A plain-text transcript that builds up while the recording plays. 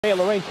A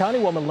Lorain County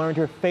woman learned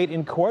her fate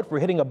in court for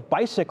hitting a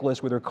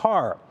bicyclist with her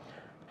car.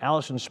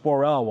 Allison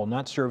Spoerl will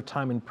not serve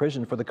time in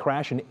prison for the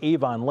crash in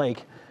Avon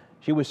Lake.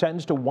 She was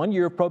sentenced to 1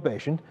 year of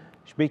probation.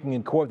 Speaking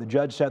in court, the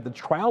judge said the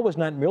trial was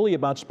not merely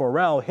about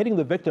Spoerl hitting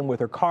the victim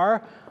with her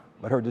car,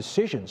 but her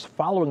decisions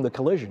following the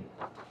collision.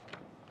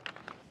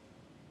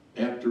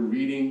 After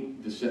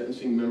reading the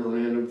sentencing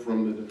memorandum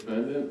from the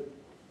defendant,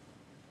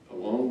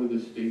 along with the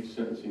state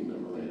sentencing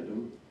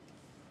memorandum,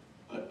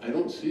 I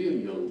don't see a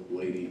young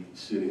lady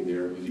sitting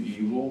there who's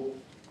evil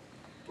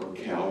or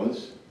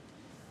callous.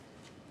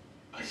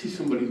 I see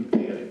somebody who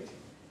panicked,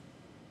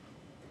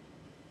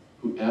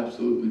 who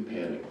absolutely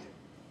panicked.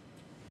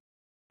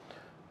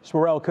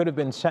 Spoerl could have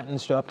been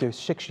sentenced to up to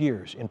 6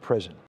 years in prison.